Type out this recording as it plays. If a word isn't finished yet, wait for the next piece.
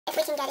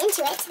we can get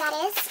into it, that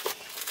is.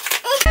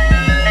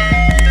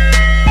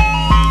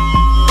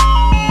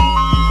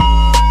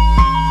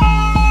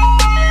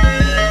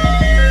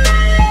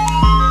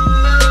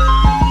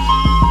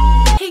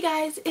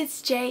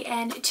 It's Jay,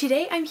 and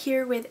today I'm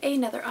here with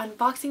another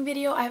unboxing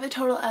video. I have a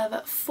total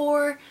of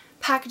 4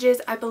 packages,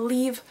 I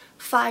believe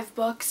 5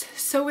 books.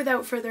 So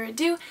without further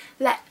ado,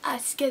 let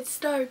us get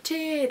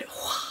started.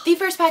 The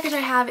first package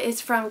I have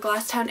is from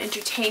Glasstown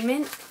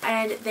Entertainment,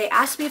 and they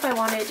asked me if I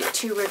wanted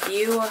to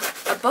review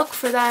a book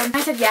for them.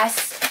 I said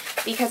yes,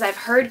 because I've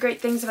heard great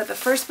things about the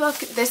first book.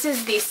 This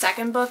is the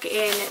second book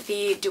in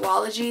the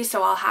duology,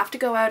 so I'll have to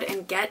go out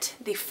and get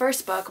the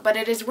first book, but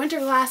it is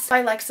Winterglass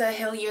by Lexa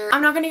Hillier.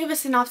 I'm not going to give a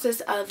synopsis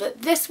of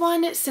this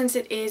one since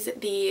it is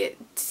the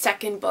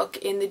second book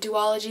in the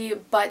duology,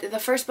 but the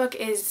first book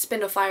is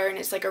Spindlefire, and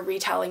it's like a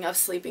retelling of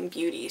Sleeping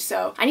Beauty.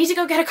 So I need to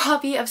go get a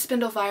copy of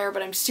Spindlefire,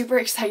 but I'm super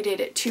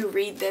excited to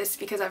read this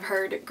because I've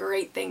heard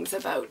great things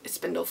about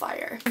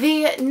Spindlefire.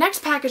 The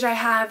next package I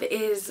have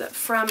is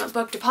from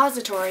Book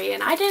Depository,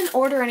 and I didn't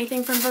order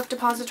anything from Book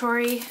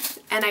Depository,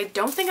 and I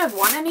don't think I've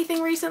won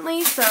anything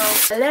recently, so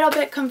a little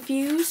bit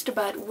confused,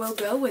 but we'll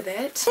go with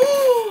it.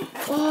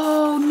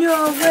 Oh,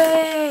 no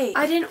way!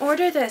 I didn't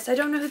order this. I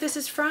don't know who this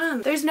is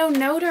from. There's no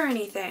note or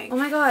anything. Oh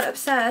my god,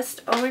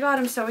 obsessed. Oh my god,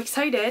 I'm so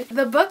excited.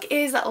 The book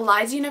is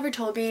Lies You Never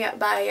Told Me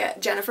by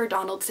Jennifer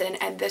Donaldson,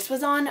 and this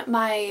was on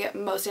my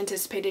most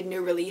anticipated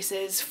new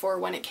releases for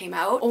when it came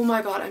out. Oh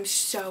my god, I'm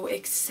so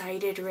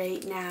excited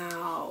right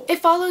now. It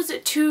follows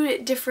 2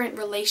 different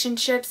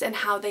relationships and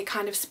how they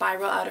kind of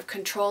spiral out of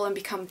control and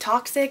become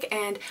toxic,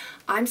 and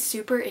I'm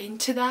super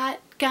into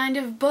that kind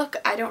of book.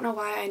 I don't know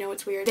why. I know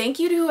it's weird. Thank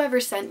you to whoever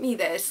sent me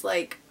this.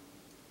 Like,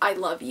 I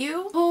love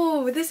you.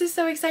 Oh, this is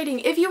so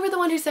exciting. If you were the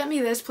one who sent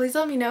me this, please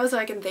let me know so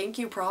I can thank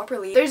you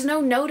properly. There's no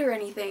note or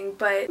anything,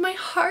 but my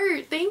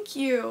heart, thank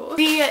you.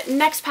 The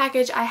next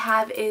package I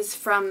have is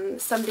from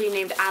somebody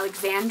named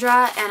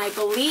Alexandra, and I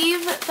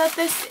believe that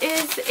this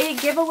is a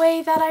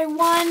giveaway that I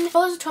won. It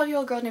follows a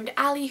 12-year-old girl named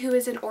Allie who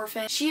is an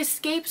orphan. She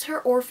escapes her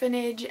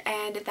orphanage,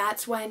 and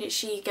that's when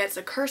she gets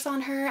a curse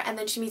on her, and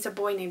then she meets a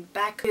boy named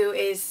Beck who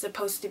is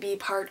supposed to be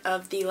part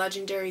of the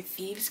legendary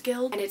Thieves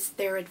Guild, and it's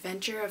their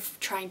adventure of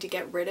trying to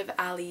get rid of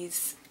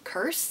Allie's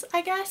curse,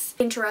 I guess.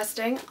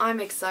 Interesting. I'm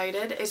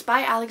excited. It's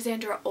by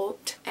Alexandra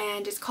Olt,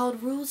 and it's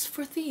called Rules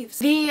for Thieves.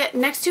 The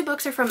next 2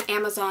 books are from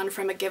Amazon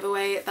from a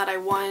giveaway that I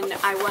won.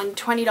 I won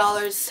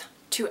 $20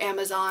 to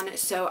Amazon,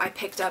 so I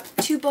picked up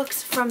 2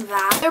 books from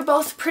that. They're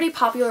both pretty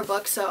popular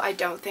books, so I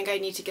don't think I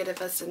need to give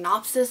a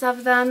synopsis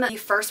of them. The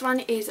first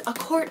one is A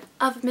Court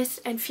of Mist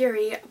and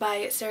Fury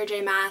by Sarah J.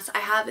 Maas.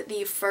 I have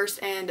the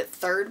first and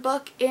third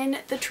book in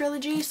the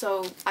trilogy,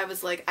 so I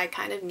was like, I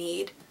kind of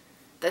need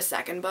the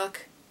second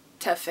book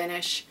to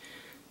finish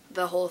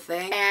the whole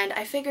thing, and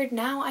I figured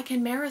now I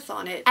can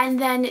marathon it. And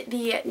then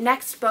the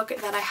next book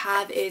that I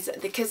have is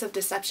The Kiss of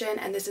Deception,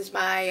 and this is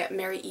by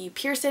Mary E.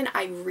 Pearson.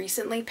 I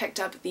recently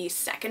picked up the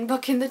second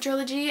book in the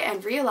trilogy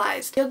and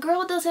realized the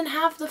girl doesn't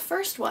have the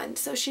first one,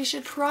 so she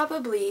should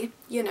probably,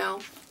 you know,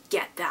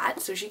 get that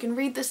so she can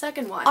read the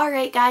second one.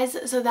 Alright guys,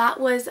 so that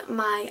was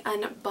my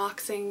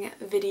unboxing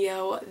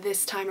video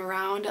this time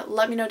around.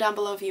 Let me know down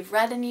below if you've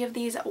read any of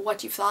these,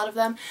 what you've thought of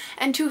them,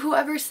 and to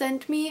whoever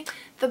sent me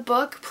the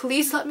book,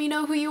 please let me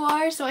know who you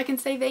are so I can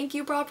say thank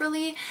you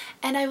properly,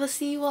 and I will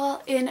see you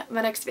all in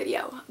my next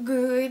video.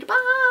 Goodbye!